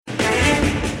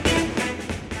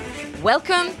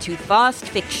Welcome to Fast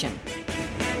Fiction.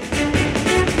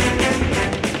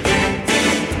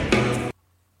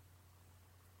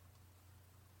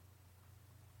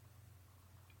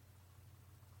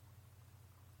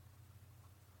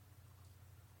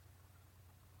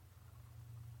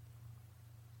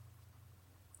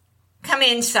 Come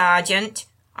in, Sergeant.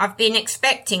 I've been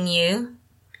expecting you.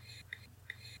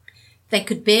 They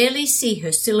could barely see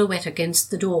her silhouette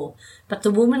against the door, but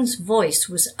the woman's voice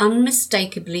was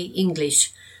unmistakably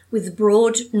English, with a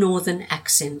broad northern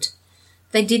accent.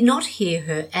 They did not hear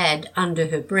her add under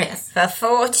her breath, For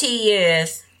 40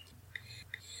 years.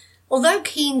 Although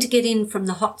keen to get in from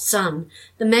the hot sun,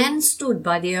 the man stood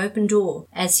by the open door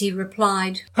as he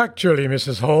replied, Actually,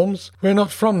 Mrs. Holmes, we're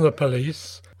not from the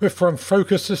police. We're from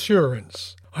Focus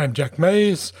Assurance. I'm Jack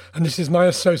Mays, and this is my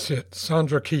associate,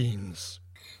 Sandra Keynes.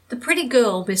 The pretty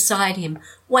girl beside him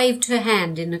waved her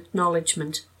hand in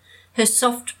acknowledgement, her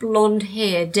soft blonde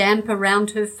hair damp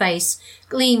around her face,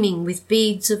 gleaming with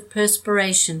beads of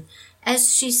perspiration,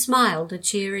 as she smiled a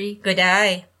cheery, Good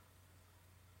day.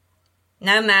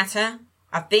 No matter.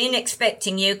 I've been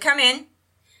expecting you. Come in.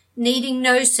 Needing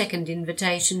no second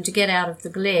invitation to get out of the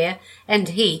glare and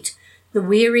heat, the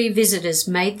weary visitors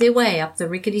made their way up the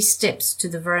rickety steps to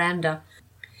the veranda,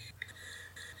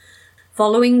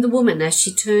 following the woman as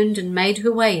she turned and made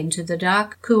her way into the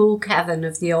dark, cool cavern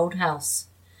of the old house.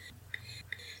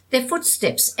 Their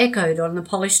footsteps echoed on the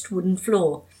polished wooden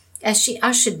floor as she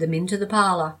ushered them into the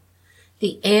parlour.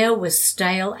 The air was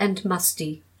stale and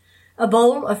musty. A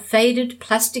bowl of faded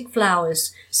plastic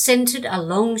flowers scented a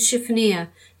long chiffonier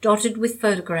dotted with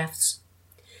photographs.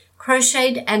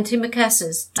 Crocheted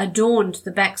antimacassars adorned the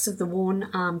backs of the worn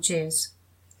armchairs.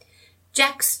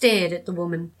 Jack stared at the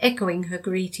woman, echoing her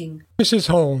greeting. Mrs.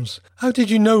 Holmes, how did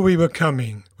you know we were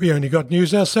coming? We only got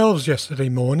news ourselves yesterday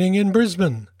morning in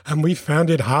Brisbane, and we found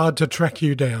it hard to track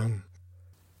you down.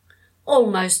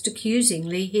 Almost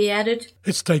accusingly, he added.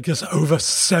 It's taken us over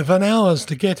 7 hours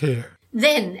to get here.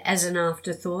 Then, as an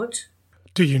afterthought,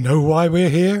 Do you know why we're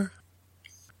here?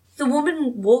 the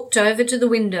woman walked over to the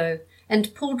window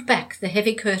and pulled back the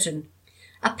heavy curtain.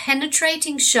 A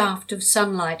penetrating shaft of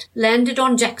sunlight landed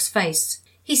on Jack's face.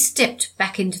 He stepped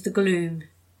back into the gloom.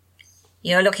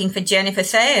 You're looking for Jennifer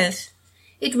Sayers.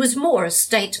 It was more a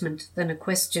statement than a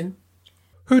question.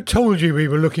 Who told you we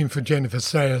were looking for Jennifer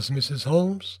Sayers, Mrs.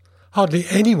 Holmes? Hardly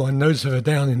anyone knows of her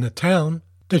down in the town.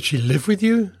 Did she live with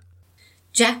you?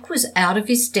 Jack was out of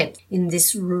his depth in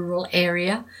this rural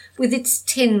area, with its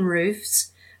tin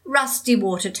roofs, rusty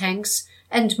water tanks,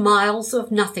 and miles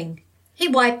of nothing. He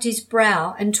wiped his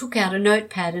brow and took out a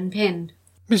notepad and pen.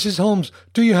 Mrs. Holmes,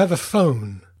 do you have a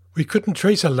phone? We couldn't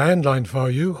trace a landline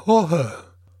for you or her.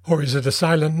 Or is it a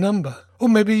silent number? Or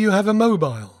maybe you have a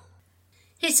mobile.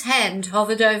 His hand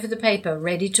hovered over the paper,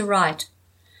 ready to write.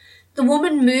 The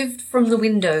woman moved from the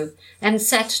window and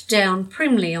sat down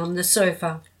primly on the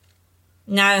sofa.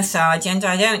 No, Sergeant,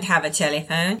 I don't have a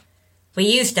telephone. We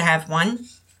used to have one,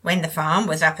 when the farm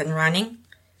was up and running.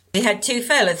 We had 2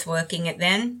 fellas working it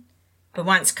then. But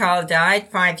once Carl died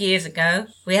 5 years ago,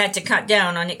 we had to cut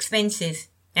down on expenses.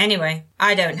 Anyway,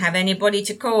 I don't have anybody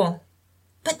to call.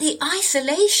 But the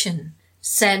isolation.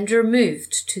 Sandra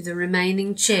moved to the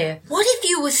remaining chair. What if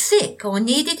you were sick or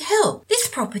needed help? This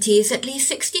property is at least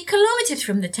 60 kilometres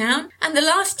from the town, and the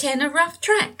last 10 are rough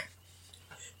track.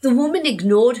 The woman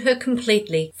ignored her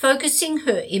completely, focusing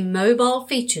her immobile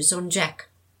features on Jack.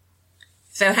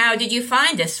 So how did you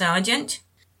find us, Sergeant?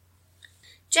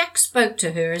 Jack spoke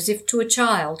to her as if to a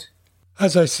child.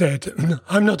 As I said,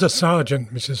 I'm not a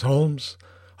sergeant, Mrs. Holmes.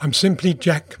 I'm simply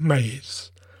Jack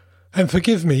Mays. And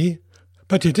forgive me,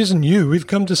 but it isn't you we've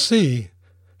come to see.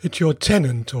 It's your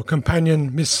tenant or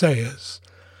companion, Miss Sayers.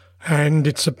 And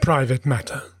it's a private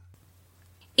matter.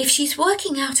 If she's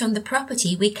working out on the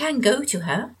property, we can go to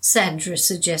her, Sandra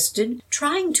suggested,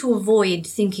 trying to avoid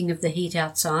thinking of the heat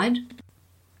outside.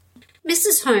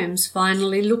 Mrs. Holmes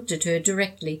finally looked at her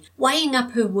directly, weighing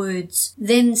up her words,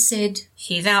 then said,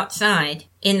 She's outside,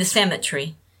 in the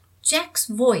cemetery. Jack's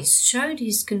voice showed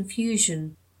his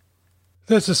confusion.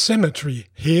 There's a cemetery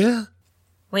here?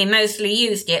 We mostly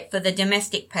used it for the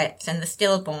domestic pets and the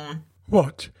stillborn.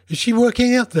 What? Is she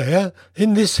working out there,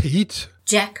 in this heat?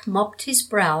 Jack mopped his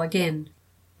brow again.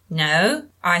 No,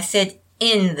 I said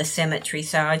in the cemetery,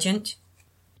 Sergeant.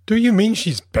 Do you mean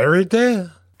she's buried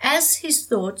there? As his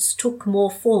thoughts took more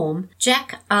form,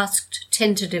 Jack asked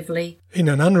tentatively, In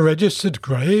an unregistered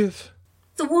grave?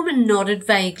 The woman nodded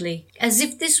vaguely, as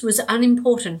if this was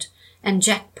unimportant, and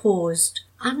Jack paused,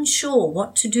 unsure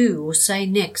what to do or say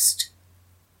next.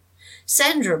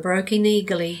 Sandra broke in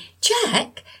eagerly.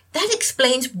 Jack, That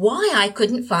explains why I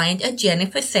couldn't find a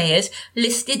Jennifer Sayers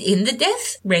listed in the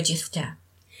death register.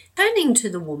 Turning to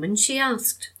the woman, she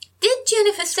asked, Did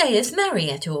Jennifer Sayers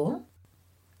marry at all?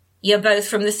 You're both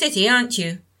from the city, aren't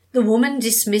you? The woman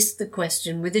dismissed the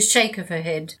question with a shake of her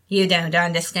head. You don't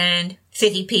understand.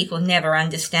 City people never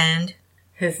understand.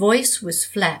 Her voice was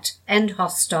flat and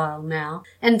hostile now,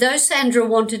 and though Sandra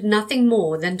wanted nothing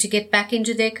more than to get back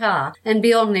into their car and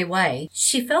be on their way,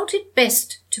 she felt it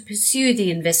best to pursue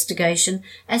the investigation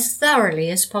as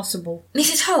thoroughly as possible.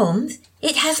 Mrs. Holmes,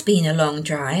 it has been a long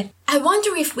drive. I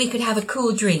wonder if we could have a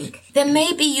cool drink. Then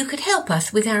maybe you could help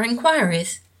us with our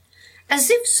inquiries. As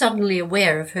if suddenly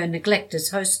aware of her neglect as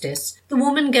hostess, the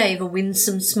woman gave a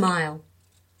winsome smile.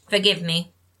 Forgive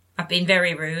me. I've been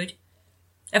very rude.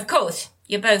 Of course,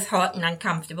 you're both hot and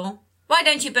uncomfortable. Why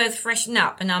don't you both freshen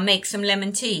up and I'll make some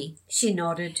lemon tea? She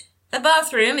nodded. The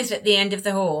bathroom is at the end of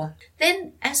the hall.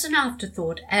 Then, as an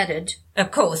afterthought, added,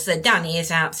 Of course, the dunny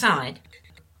is outside.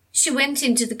 She went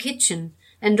into the kitchen,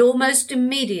 and almost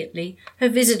immediately her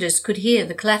visitors could hear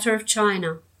the clatter of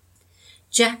china.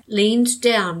 Jack leaned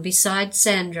down beside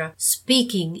Sandra,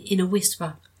 speaking in a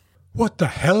whisper. What the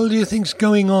hell do you think's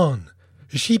going on?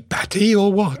 Is she batty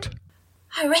or what?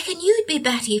 I reckon you'd be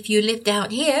batty if you lived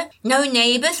out here. No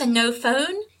neighbours and no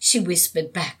phone, she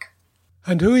whispered back.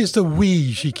 And who is the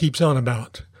we she keeps on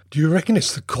about? Do you reckon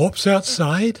it's the corpse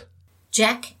outside?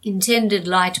 Jack intended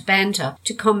light banter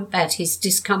to combat his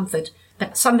discomfort,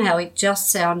 but somehow it just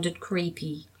sounded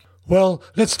creepy. Well,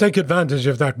 let's take advantage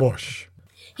of that wash.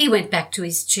 He went back to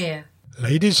his chair.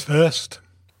 Ladies first.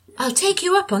 I'll take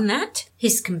you up on that,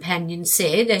 his companion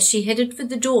said as she headed for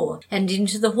the door and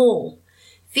into the hall.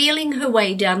 Feeling her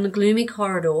way down the gloomy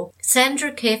corridor,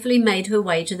 Sandra carefully made her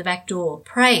way to the back door,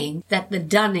 praying that the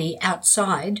dunny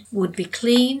outside would be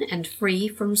clean and free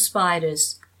from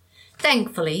spiders.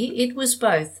 Thankfully, it was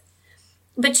both.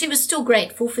 But she was still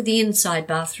grateful for the inside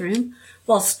bathroom,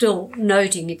 while still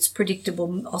noting its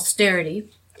predictable austerity.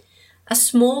 A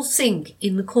small sink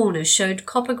in the corner showed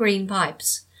copper-green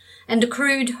pipes, and a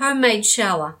crude homemade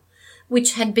shower,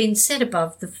 which had been set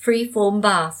above the free-form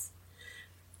bath.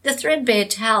 The threadbare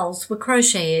towels were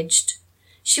crochet-edged.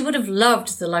 She would have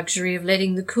loved the luxury of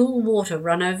letting the cool water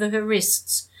run over her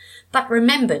wrists, but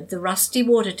remembered the rusty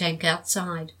water tank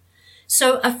outside.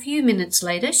 So a few minutes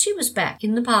later she was back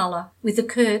in the parlour with a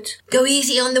curt, Go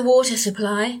easy on the water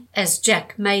supply, as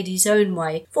Jack made his own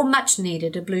way for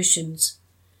much-needed ablutions.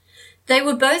 They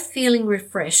were both feeling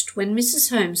refreshed when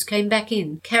Mrs. Holmes came back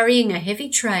in, carrying a heavy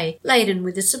tray laden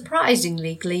with a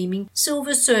surprisingly gleaming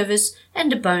silver service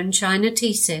and a bone china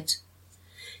tea set.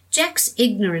 Jack's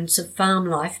ignorance of farm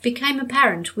life became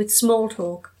apparent with small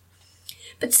talk,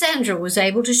 but Sandra was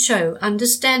able to show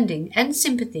understanding and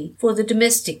sympathy for the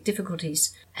domestic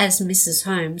difficulties, as Mrs.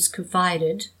 Holmes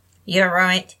confided. You're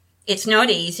right. It's not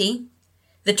easy.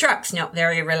 The truck's not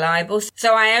very reliable,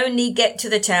 so I only get to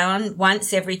the town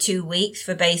once every 2 weeks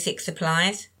for basic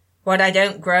supplies. What I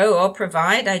don't grow or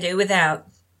provide, I do without.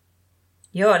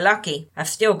 You're lucky. I've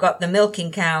still got the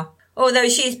milking cow, although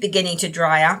she's beginning to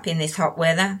dry up in this hot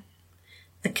weather.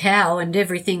 The cow and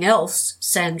everything else,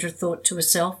 Sandra thought to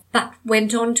herself, but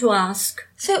went on to ask,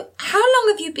 So how long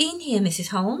have you been here, Mrs.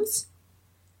 Holmes?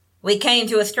 We came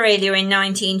to Australia in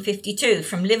 1952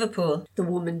 from Liverpool, the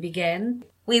woman began.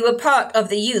 We were part of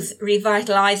the youth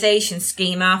revitalisation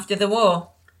scheme after the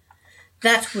war.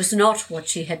 That was not what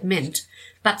she had meant,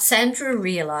 but Sandra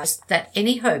realised that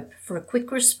any hope for a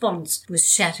quick response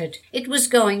was shattered. It was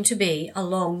going to be a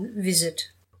long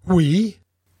visit. We?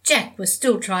 Jack was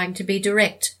still trying to be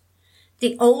direct.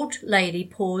 The old lady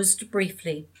paused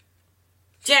briefly.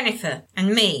 Jennifer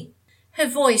and me. Her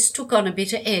voice took on a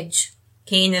bitter edge.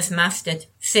 Keen as mustard.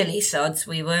 Silly sods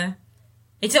we were.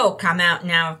 It's all come out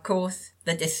now, of course.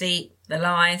 The deceit, the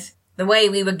lies, the way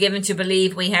we were given to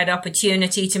believe we had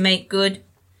opportunity to make good.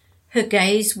 Her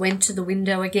gaze went to the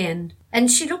window again, and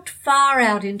she looked far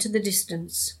out into the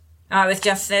distance. I was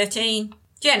just 13.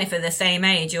 Jennifer the same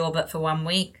age, all but for 1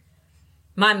 week.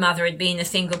 My mother had been a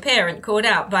single parent caught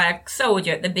out by a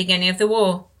soldier at the beginning of the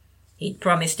war. He'd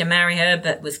promised to marry her,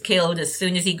 but was killed as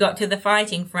soon as he got to the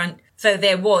fighting front, so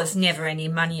there was never any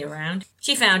money around.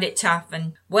 She found it tough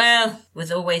and, well,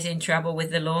 was always in trouble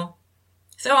with the law.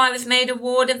 So I was made a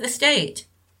ward of the state.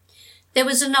 There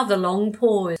was another long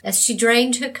pause as she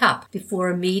drained her cup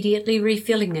before immediately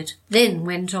refilling it, then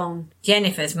went on.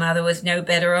 Jennifer's mother was no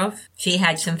better off. She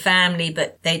had some family,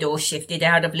 but they'd all shifted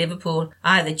out of Liverpool,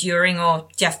 either during or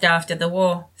just after the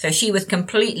war, so she was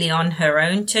completely on her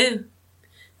own too.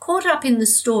 Caught up in the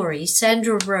story,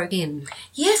 Sandra broke in.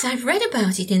 Yes, I've read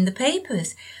about it in the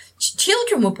papers.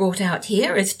 Children were brought out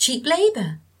here as cheap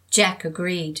labour. Jack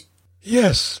agreed.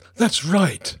 Yes, that's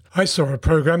right. I saw a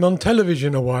programme on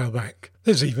television a while back.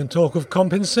 There's even talk of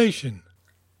compensation.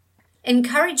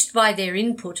 Encouraged by their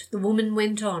input, the woman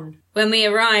went on. When we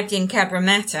arrived in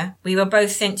Cabramatta, we were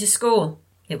both sent to school.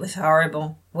 It was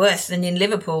horrible, worse than in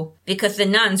Liverpool, because the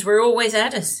nuns were always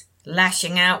at us,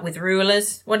 lashing out with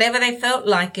rulers, whatever they felt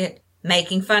like it,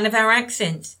 making fun of our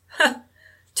accents.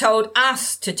 Told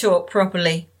us to talk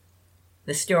properly.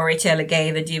 The storyteller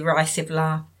gave a derisive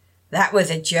laugh. That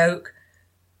was a joke.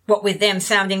 What with them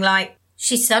sounding like...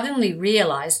 She suddenly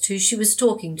realised who she was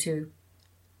talking to.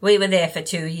 We were there for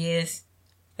 2 years.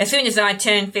 As soon as I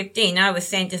turned 15, I was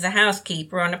sent as a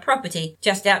housekeeper on a property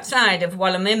just outside of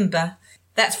Wallamimba.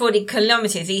 That's 40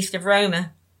 kilometres east of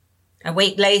Roma. A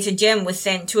week later, Jen was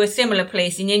sent to a similar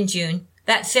place in Injune.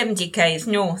 That's 70 k's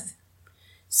north.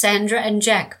 Sandra and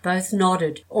Jack both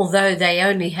nodded, although they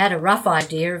only had a rough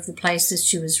idea of the places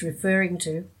she was referring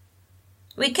to.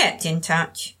 We kept in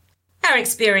touch. Our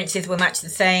experiences were much the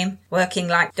same, working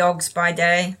like dogs by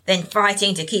day, then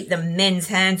fighting to keep the men's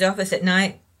hands off us at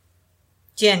night.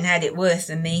 Jen had it worse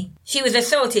than me. She was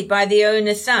assaulted by the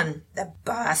owner's son, the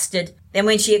bastard. Then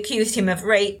when she accused him of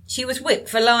rape, she was whipped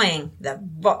for lying, the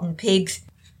rotten pigs.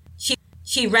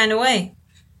 She ran away.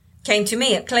 Came to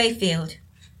me at Clayfield.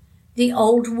 The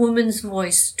old woman's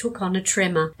voice took on a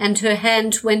tremor, and her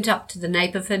hand went up to the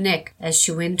nape of her neck as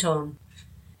she went on.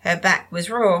 Her back was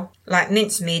raw, like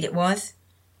mincemeat it was.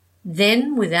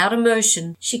 Then, without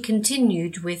emotion, she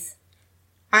continued with,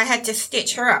 I had to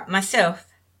stitch her up myself.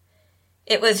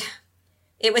 It was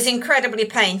incredibly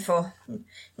painful.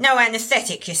 No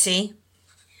anaesthetic, you see.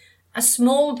 A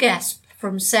small gasp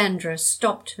from Sandra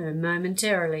stopped her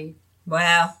momentarily.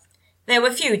 Well, there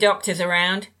were few doctors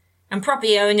around, and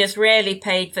property owners rarely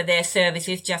paid for their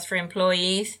services just for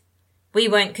employees. We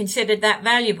weren't considered that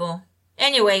valuable.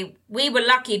 Anyway, we were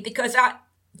lucky because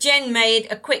Jen made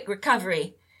a quick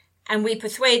recovery, and we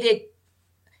persuaded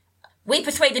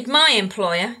my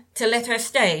employer to let her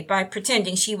stay by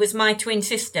pretending she was my twin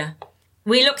sister.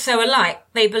 We looked so alike,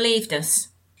 they believed us.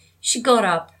 She got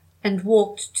up and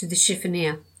walked to the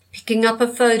chiffonier, picking up a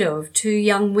photo of 2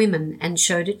 young women, and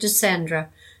showed it to Sandra,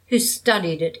 who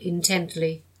studied it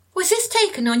intently. Was this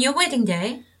taken on your wedding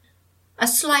day? A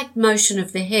slight motion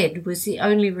of the head was the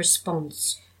only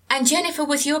response. And Jennifer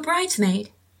was your bridesmaid?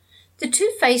 The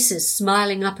 2 faces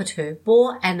smiling up at her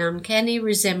bore an uncanny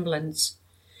resemblance.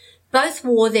 Both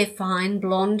wore their fine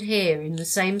blonde hair in the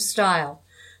same style,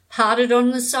 parted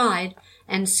on the side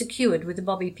and secured with a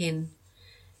bobby pin.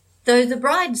 Though the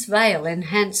bride's veil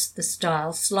enhanced the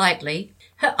style slightly,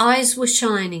 her eyes were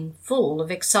shining, full of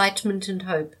excitement and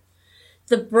hope.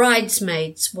 The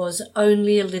bridesmaid's was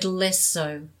only a little less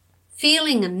so.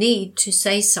 Feeling a need to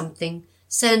say something,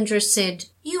 Sandra said,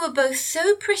 You were both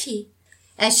so pretty,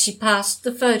 as she passed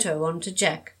the photo on to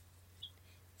Jack.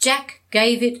 Jack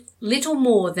gave it little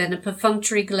more than a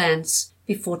perfunctory glance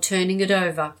before turning it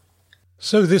over.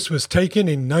 So this was taken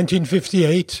in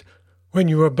 1958, when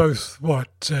you were both,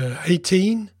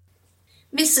 18?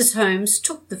 Mrs. Holmes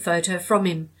took the photo from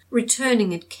him,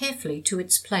 returning it carefully to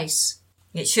its place.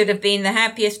 It should have been the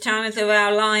happiest times of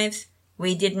our lives.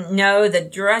 We didn't know the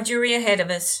drudgery ahead of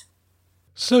us.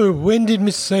 So when did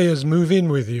Miss Sayers move in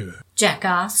with you? Jack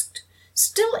asked,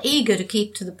 still eager to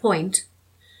keep to the point.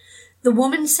 The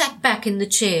woman sat back in the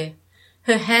chair,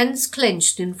 her hands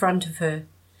clenched in front of her.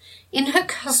 In her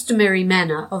customary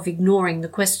manner of ignoring the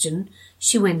question,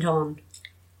 she went on.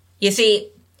 You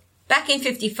see, back in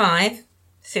 55,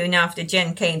 soon after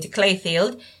Jen came to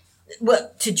Clayfield,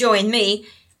 to join me,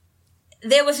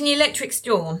 there was an electric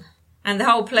storm, and the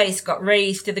whole place got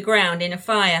razed to the ground in a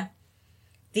fire.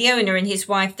 The owner and his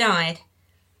wife died.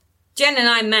 Jen and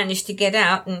I managed to get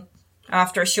out, and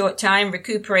after a short time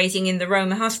recuperating in the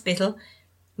Roma hospital,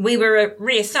 we were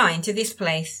reassigned to this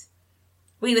place.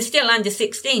 We were still under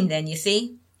 16 then, you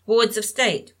see, wards of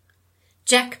state.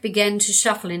 Jack began to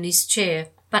shuffle in his chair,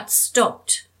 but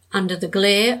stopped under the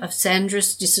glare of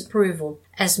Sandra's disapproval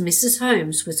as Mrs.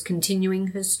 Holmes was continuing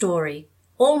her story.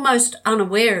 Almost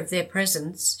unaware of their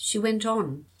presence, she went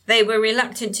on. They were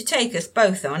reluctant to take us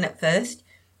both on at first,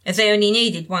 as they only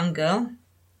needed one girl.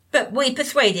 But we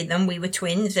persuaded them we were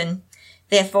twins and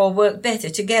therefore worked better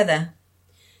together.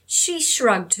 She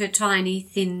shrugged her tiny,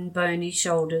 thin, bony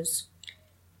shoulders.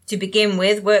 To begin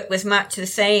with, work was much the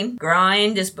same,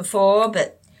 grind as before,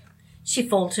 but... She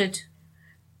faltered.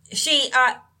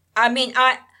 I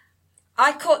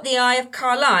caught the eye of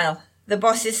Carlyle, the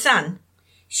boss's son.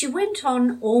 She went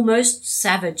on almost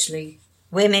savagely.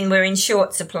 Women were in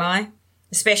short supply,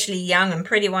 especially young and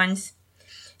pretty ones.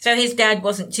 So his dad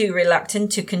wasn't too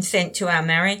reluctant to consent to our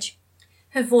marriage.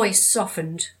 Her voice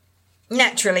softened.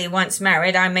 Naturally, once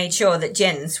married, I made sure that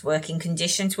Jen's working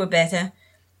conditions were better,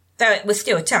 though it was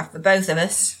still tough for both of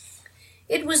us.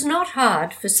 It was not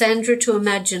hard for Sandra to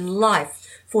imagine life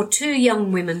for two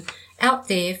young women out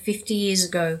there 50 years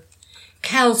ago.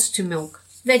 Cows to milk,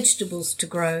 vegetables to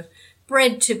grow,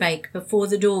 bread to bake before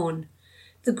the dawn,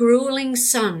 the gruelling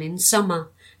sun in summer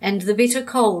and the bitter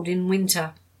cold in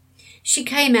winter. She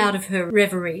came out of her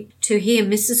reverie to hear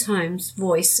Mrs. Holmes'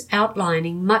 voice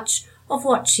outlining much of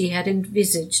what she had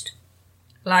envisaged.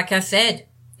 Like I said,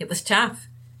 it was tough,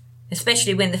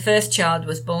 especially when the first child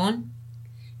was born.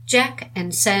 Jack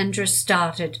and Sandra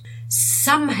started.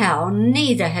 Somehow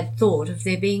neither had thought of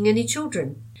there being any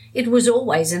children. It was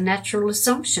always a natural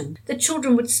assumption that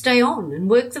children would stay on and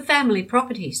work the family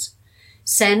properties.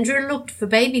 Sandra looked for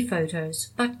baby photos,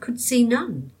 but could see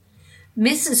none.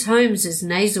 Mrs. Holmes's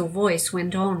nasal voice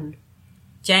went on.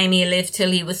 Jamie lived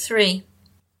till he was 3.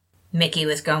 Mickey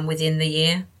was gone within the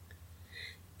year.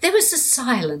 There was a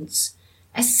silence,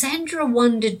 as Sandra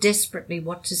wondered desperately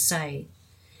what to say.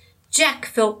 Jack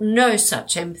felt no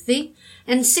such empathy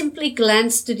and simply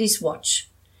glanced at his watch.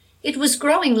 It was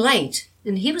growing late,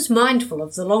 and he was mindful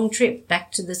of the long trip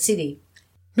back to the city.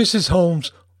 Mrs.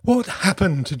 Holmes, what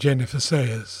happened to Jennifer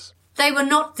Sayers? They were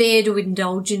not there to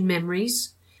indulge in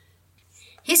memories.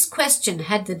 His question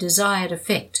had the desired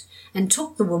effect and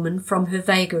took the woman from her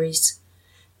vagaries.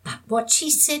 But what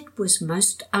she said was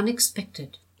most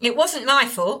unexpected. It wasn't my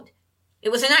fault.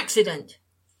 It was an accident.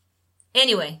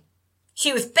 Anyway,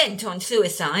 she was bent on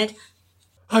suicide.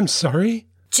 I'm sorry?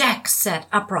 Jack sat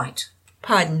upright.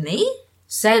 Pardon me?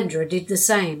 Sandra did the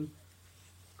same.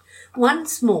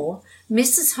 Once more,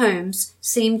 Mrs. Holmes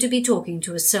seemed to be talking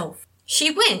to herself.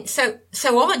 She went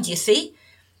so odd, you see.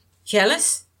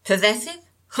 Jealous, possessive.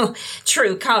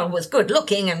 True, Carl was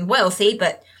good-looking and wealthy,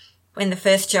 but when the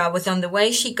first child was on the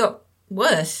way, she got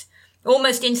worse,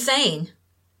 almost insane.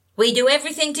 We do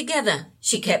everything together,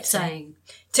 she kept saying.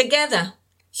 Together.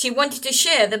 She wanted to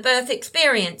share the birth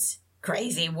experience.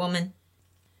 Crazy woman.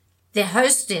 Their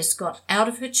hostess got out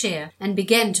of her chair and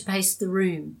began to pace the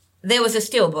room. There was a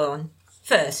stillborn,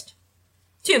 first.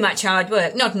 Too much hard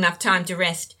work, not enough time to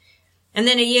rest. And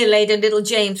then a year later, little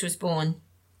James was born.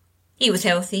 He was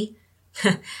healthy,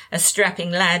 a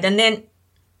strapping lad, and then...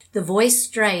 The voice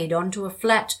strayed onto a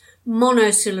flat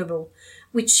monosyllable,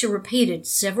 which she repeated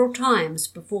several times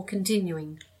before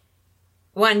continuing.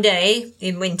 One day,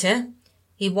 in winter,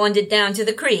 he wandered down to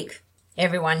the creek.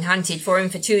 Everyone hunted for him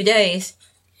for 2 days.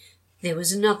 There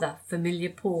was another familiar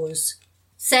pause.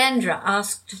 Sandra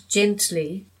asked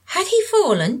gently, Had he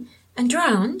fallen and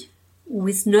drowned?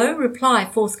 With no reply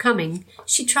forthcoming,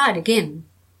 she tried again.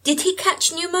 Did he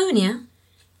catch pneumonia?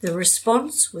 The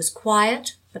response was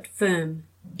quiet but firm.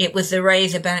 It was the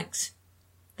razorbacks,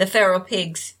 the feral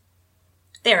pigs.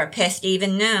 They're a pest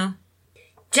even now.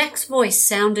 Jack's voice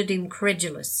sounded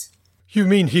incredulous. You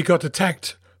mean he got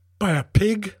attacked by a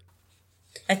pig?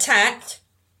 Attacked?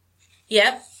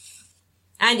 Yep.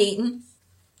 And eaten.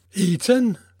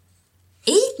 Eaten?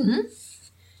 Eaten?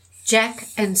 Jack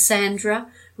and Sandra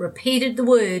repeated the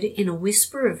word in a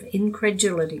whisper of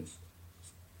incredulity.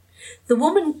 The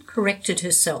woman corrected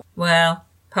herself. Well,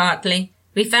 partly.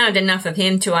 We found enough of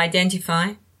him to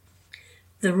identify.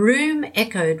 The room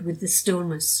echoed with the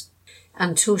stillness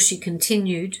until she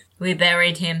continued. We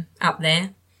buried him up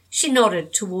there. She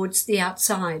nodded towards the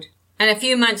outside. And a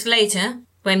few months later,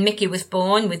 when Mickey was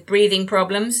born with breathing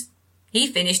problems, he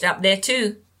finished up there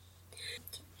too.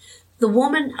 The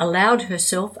woman allowed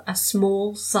herself a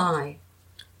small sigh.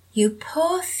 You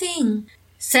poor thing.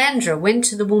 Sandra went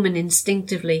to the woman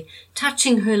instinctively,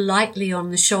 touching her lightly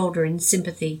on the shoulder in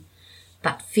sympathy.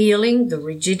 But feeling the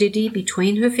rigidity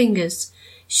between her fingers,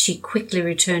 she quickly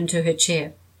returned to her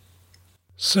chair.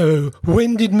 So,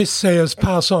 when did Miss Sayers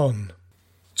pass on?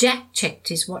 Jack checked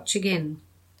his watch again.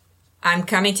 I'm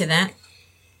coming to that.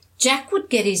 Jack would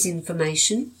get his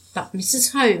information, but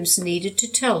Mrs. Holmes needed to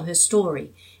tell her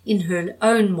story in her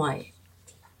own way.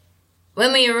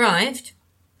 When we arrived,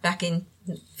 back in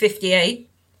 58,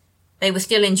 they were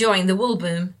still enjoying the wool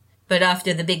boom, but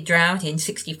after the big drought in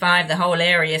 65, the whole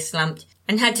area slumped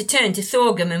and had to turn to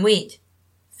sorghum and wheat.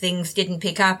 Things didn't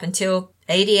pick up until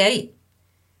 88.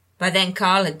 By then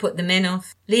Carl had put the men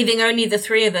off, leaving only the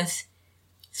 3 of us.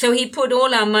 So he put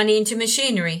all our money into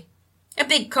machinery, a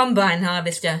big combine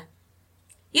harvester.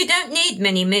 You don't need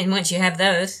many men once you have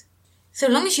those, so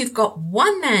long as you've got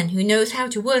one man who knows how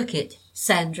to work it,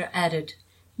 Sandra added.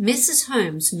 Mrs.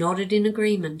 Holmes nodded in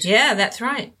agreement. Yeah, that's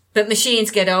right. But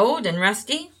machines get old and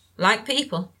rusty, like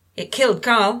people. It killed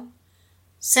Carl.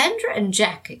 Sandra and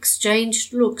Jack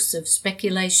exchanged looks of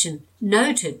speculation,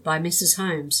 noted by Mrs.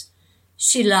 Holmes.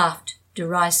 She laughed.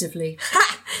 derisively.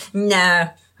 Ha! No,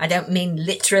 I don't mean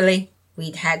literally.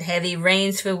 We'd had heavy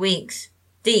rains for weeks.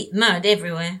 Deep mud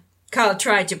everywhere. Carl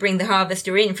tried to bring the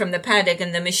harvester in from the paddock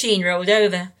and the machine rolled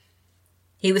over.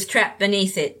 He was trapped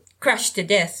beneath it, crushed to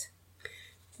death.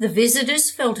 The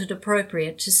visitors felt it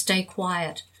appropriate to stay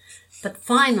quiet, but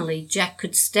finally Jack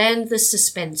could stand the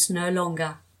suspense no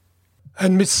longer.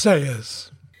 And Miss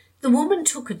Sayers? The woman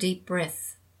took a deep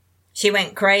breath. She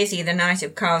went crazy the night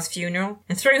of Carl's funeral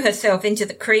and threw herself into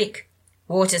the creek.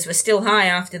 Waters were still high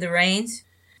after the rains.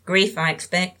 Grief, I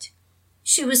expect.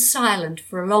 She was silent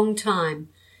for a long time,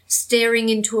 staring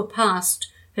into a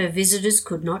past her visitors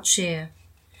could not share.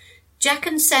 Jack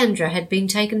and Sandra had been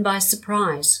taken by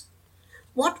surprise.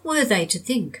 What were they to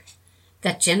think?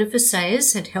 That Jennifer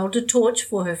Sayers had held a torch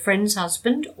for her friend's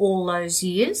husband all those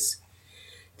years?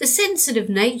 The sensitive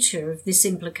nature of this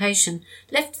implication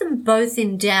left them both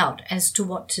in doubt as to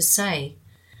what to say.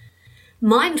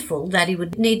 Mindful that he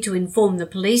would need to inform the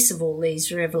police of all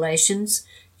these revelations,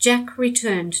 Jack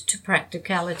returned to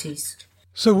practicalities.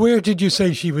 So where did you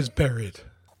say she was buried?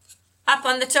 Up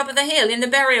on the top of the hill in the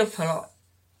burial plot.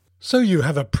 So you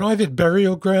have a private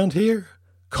burial ground here?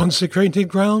 Consecrated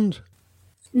ground?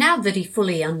 Now that he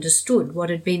fully understood what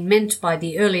had been meant by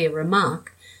the earlier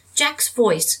remark, Jack's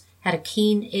voice had a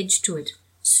keen edge to it.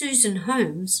 Susan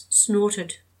Holmes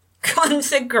snorted.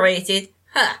 Consecrated?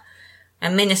 Ha! A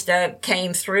minister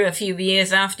came through a few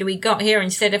years after we got here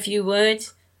and said a few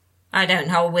words. I don't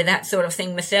hold with that sort of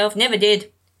thing myself, never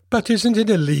did. But isn't it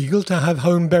illegal to have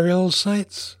home burial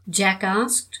sites? Jack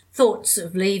asked, thoughts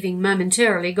of leaving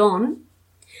momentarily gone.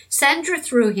 Sandra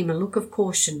threw him a look of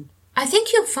caution. I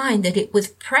think you'll find that it was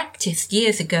practised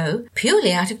years ago,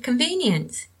 purely out of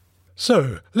convenience.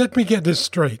 So, let me get this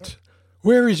straight.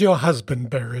 Where is your husband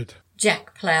buried?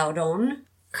 Jack ploughed on.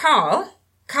 Carl?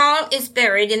 Carl is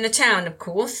buried in the town, of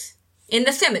course, in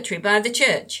the cemetery by the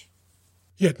church.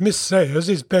 Yet Miss Sayers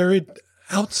is buried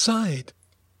outside.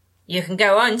 You can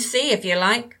go on, see if you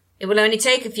like. It will only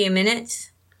take a few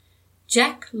minutes.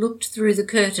 Jack looked through the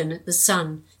curtain at the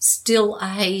sun, still a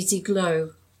hazy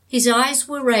glow. His eyes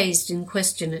were raised in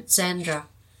question at Sandra.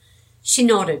 She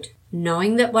nodded,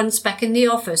 knowing that once back in the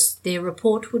office their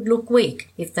report would look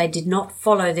weak if they did not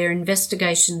follow their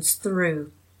investigations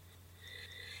through.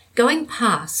 Going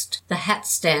past the hat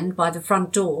stand by the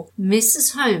front door,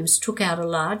 Mrs. Holmes took out a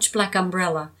large black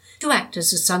umbrella to act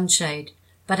as a sunshade,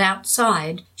 but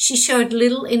outside she showed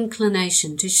little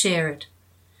inclination to share it.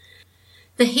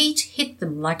 The heat hit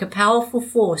them like a powerful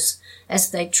force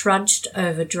as they trudged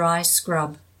over dry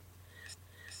scrub.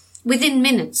 Within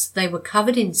minutes they were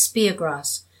covered in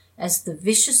speargrass as the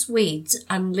vicious weeds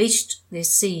unleashed their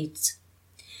seeds.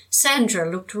 Sandra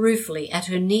looked ruefully at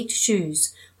her neat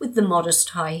shoes with the modest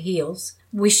high heels,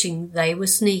 wishing they were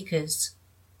sneakers.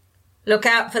 Look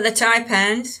out for the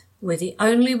taipans, were the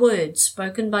only words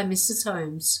spoken by Mrs.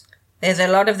 Holmes. There's a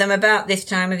lot of them about this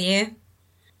time of year.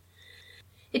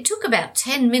 It took about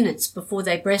 10 minutes before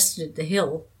they breasted the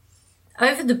hill.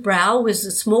 Over the brow was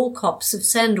a small copse of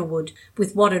sandalwood,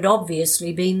 with what had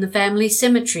obviously been the family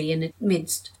cemetery in its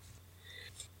midst.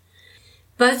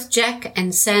 Both Jack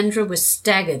and Sandra were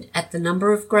staggered at the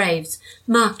number of graves,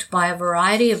 marked by a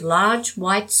variety of large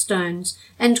white stones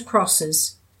and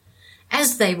crosses.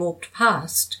 As they walked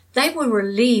past, they were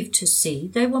relieved to see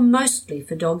they were mostly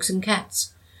for dogs and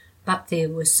cats, but there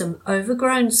were some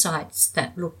overgrown sites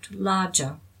that looked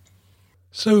larger.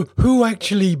 So who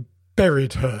actually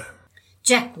buried her?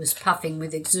 Jack was puffing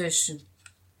with exertion.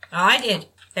 I did.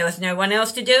 There was no one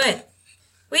else to do it.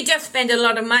 We just spent a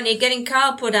lot of money getting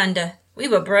Carl put under. We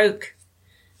were broke.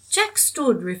 Jack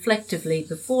stood reflectively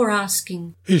before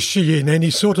asking, Is she in any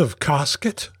sort of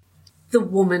casket? The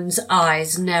woman's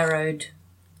eyes narrowed.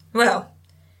 Well,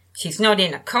 she's not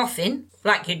in a coffin,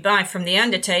 like you'd buy from the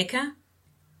undertaker.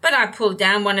 But I pulled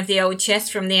down one of the old chests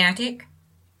from the attic.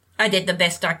 I did the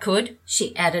best I could,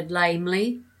 she added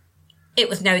lamely. It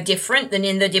was no different than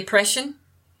in the Depression.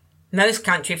 Most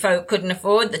country folk couldn't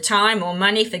afford the time or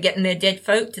money for getting their dead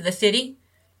folk to the city.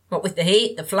 What with the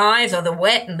heat, the flies, or the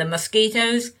wet and the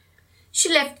mosquitoes.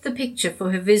 She left the picture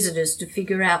for her visitors to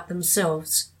figure out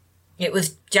themselves. It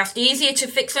was just easier to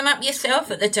fix them up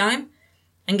yourself at the time,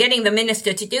 and getting the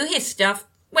minister to do his stuff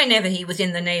whenever he was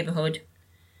in the neighbourhood.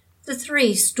 The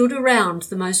three stood around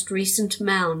the most recent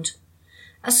mound.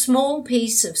 A small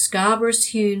piece of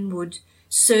Scarborough's-hewn wood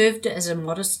served as a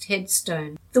modest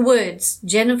headstone. The words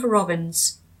Jennifer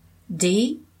Robbins,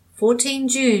 D. 14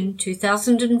 June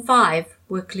 2005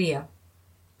 were clear.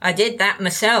 I did that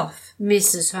myself,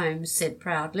 Mrs. Holmes said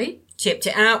proudly. Chipped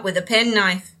it out with a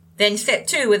penknife, then set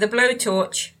to with a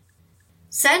blowtorch.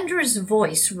 Sandra's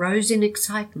voice rose in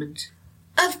excitement.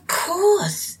 Of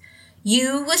course.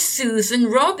 You were Susan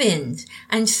Robbins,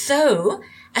 and so,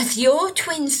 as your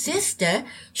twin sister,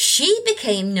 she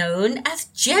became known as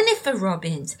Jennifer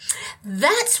Robbins.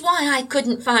 That's why I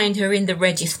couldn't find her in the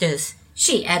registers,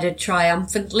 she added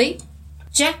triumphantly.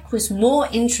 Jack was more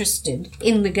interested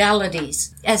in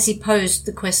legalities as he posed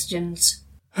the questions.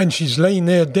 And she's lain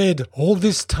there dead all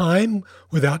this time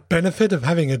without benefit of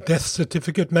having a death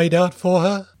certificate made out for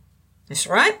her? That's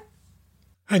right.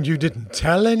 And you didn't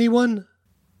tell anyone?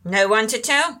 No one to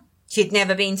tell. She'd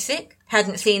never been sick,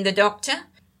 hadn't seen the doctor,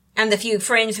 and the few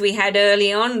friends we had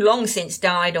early on long since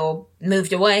died or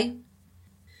moved away.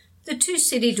 The two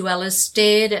city dwellers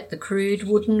stared at the crude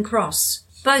wooden cross,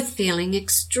 both feeling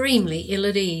extremely ill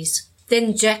at ease.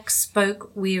 Then Jack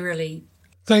spoke wearily.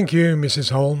 Thank you,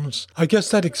 Mrs. Holmes. I guess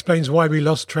that explains why we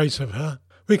lost trace of her.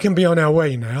 We can be on our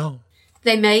way now.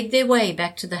 They made their way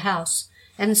back to the house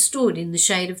and stood in the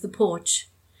shade of the porch.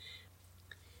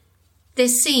 There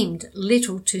seemed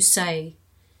little to say.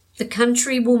 The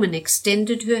country woman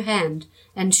extended her hand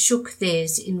and shook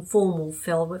theirs in formal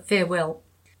farewell.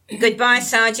 Goodbye,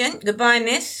 Sergeant. Goodbye,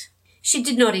 Miss. She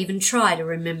did not even try to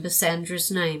remember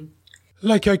Sandra's name.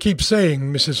 Like I keep saying,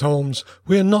 Mrs. Holmes,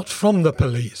 we're not from the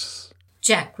police.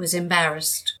 Jack was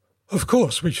embarrassed. Of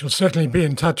course, we shall certainly be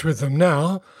in touch with them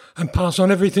now and pass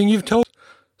on everything you've told,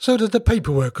 so that the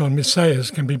paperwork on Miss Sayers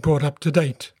can be brought up to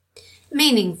date.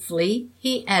 Meaningfully,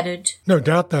 he added, No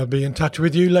doubt they'll be in touch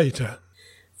with you later.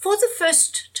 For the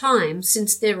first time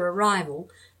since their arrival,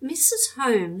 Mrs.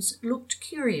 Holmes looked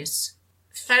curious.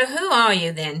 So who are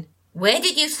you then? Where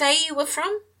did you say you were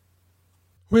from?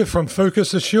 We're from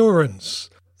Focus Assurance.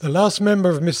 The last member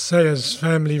of Miss Sayers'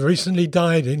 family recently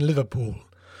died in Liverpool,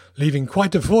 leaving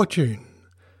quite a fortune.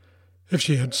 If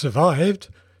she had survived,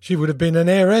 she would have been an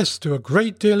heiress to a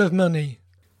great deal of money.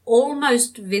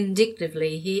 Almost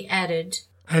vindictively, he added,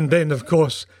 And then, of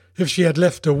course, if she had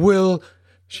left a will,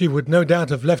 she would no doubt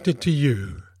have left it to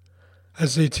you.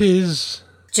 As it is...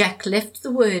 Jack left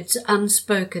the words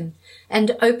unspoken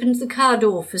and opened the car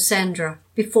door for Sandra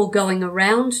before going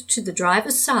around to the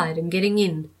driver's side and getting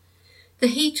in. The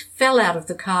heat fell out of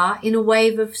the car in a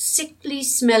wave of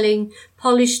sickly-smelling,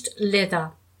 polished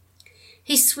leather.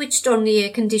 He switched on the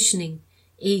air conditioning,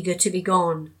 eager to be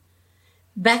gone.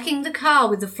 Backing the car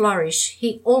with a flourish,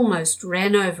 he almost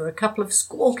ran over a couple of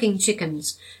squawking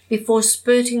chickens before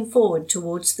spurting forward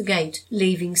towards the gate,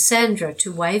 leaving Sandra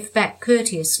to wave back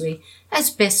courteously as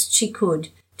best she could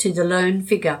to the lone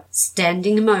figure,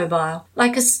 standing immobile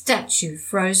like a statue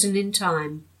frozen in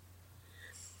time.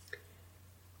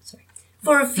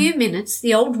 For a few minutes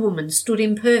the old woman stood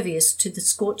impervious to the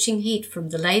scorching heat from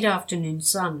the late afternoon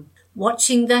sun,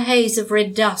 watching the haze of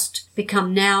red dust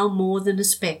become now more than a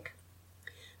speck.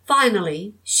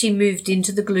 Finally, she moved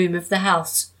into the gloom of the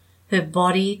house, her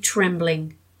body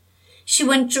trembling. She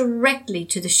went directly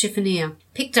to the chiffonier,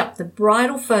 picked up the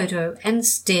bridal photo and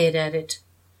stared at it.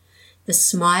 The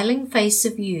smiling face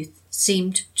of youth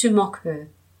seemed to mock her.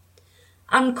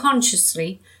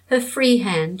 Unconsciously, her free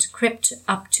hand crept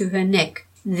up to her neck,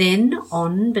 then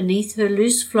on beneath her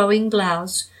loose flowing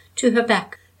blouse to her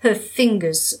back. Her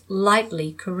fingers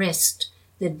lightly caressed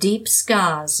the deep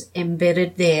scars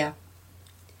embedded there.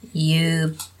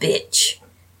 You bitch.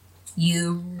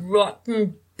 You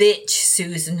rotten bitch,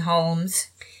 Susan Holmes,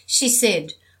 she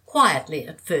said, quietly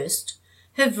at first,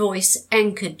 her voice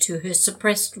anchored to her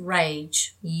suppressed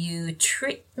rage. You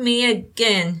tricked me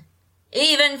again,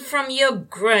 even from your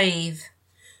grave.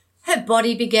 Her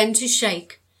body began to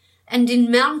shake, and in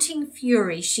mounting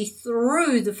fury she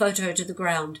threw the photo to the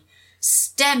ground,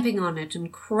 stamping on it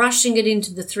and crushing it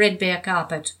into the threadbare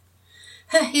carpet.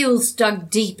 Her heels dug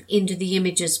deep into the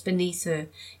images beneath her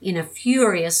in a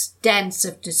furious dance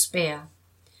of despair.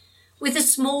 With a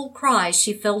small cry,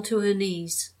 she fell to her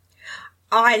knees.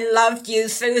 I loved you,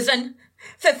 Susan.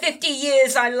 For 50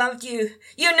 years I loved you.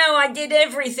 You know I did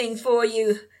everything for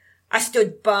you. I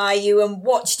stood by you and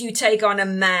watched you take on a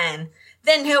man,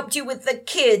 then helped you with the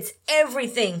kids,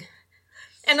 everything.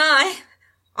 And I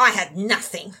had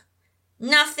nothing.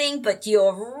 Nothing but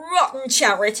your rotten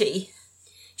charity.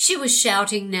 She was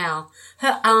shouting now,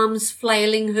 her arms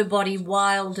flailing, her body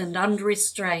wild and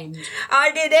unrestrained.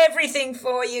 I did everything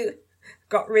for you.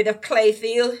 Got rid of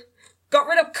Clayfield. Got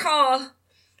rid of Carl.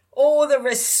 All the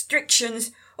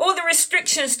restrictions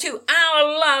to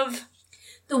our love.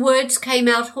 The words came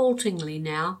out haltingly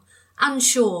now,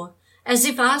 unsure, as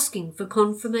if asking for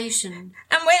confirmation.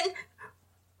 And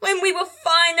when we were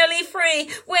finally free,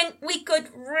 when we could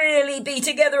really be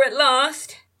together at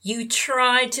last, you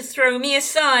tried to throw me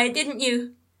aside, didn't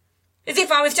you? As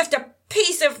if I was just a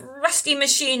piece of rusty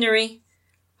machinery.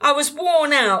 I was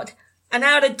worn out and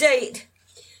out of date.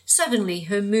 Suddenly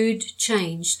her mood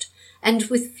changed, and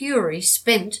with fury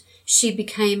spent, she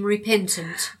became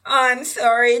repentant. I'm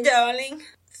sorry, darling.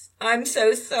 I'm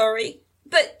so sorry.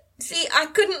 But, see, I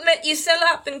couldn't let you sell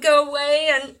up and go away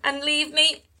and leave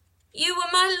me. You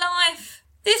were my life.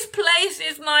 This place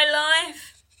is my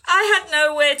life. I had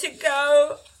nowhere to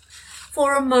go.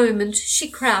 For a moment she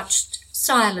crouched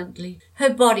silently,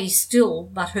 her body still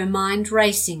but her mind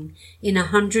racing in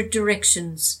 100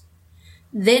 directions.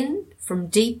 Then, from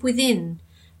deep within,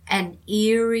 an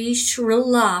eerie, shrill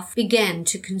laugh began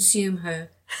to consume her.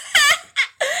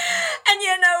 And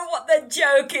you know what the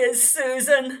joke is,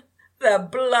 Susan? The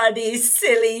bloody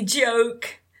silly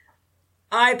joke.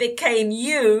 I became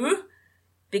you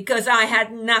because I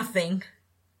had nothing.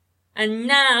 And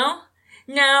now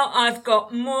I've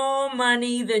got more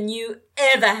money than you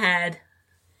ever had.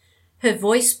 Her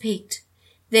voice peaked,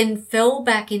 then fell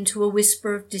back into a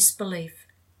whisper of disbelief.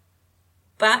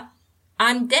 But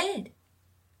I'm dead.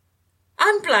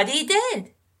 I'm bloody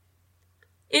dead.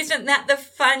 Isn't that the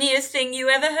funniest thing you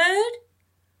ever heard?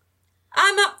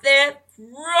 I'm up there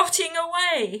rotting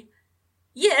away,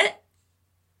 yet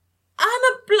I'm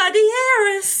a bloody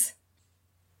heiress.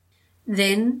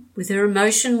 Then, with her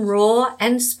emotion raw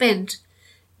and spent,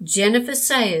 Jennifer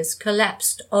Sayers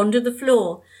collapsed onto the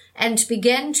floor and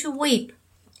began to weep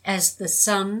as the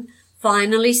sun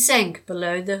finally sank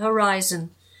below the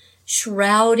horizon,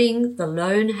 shrouding the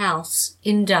lone house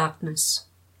in darkness.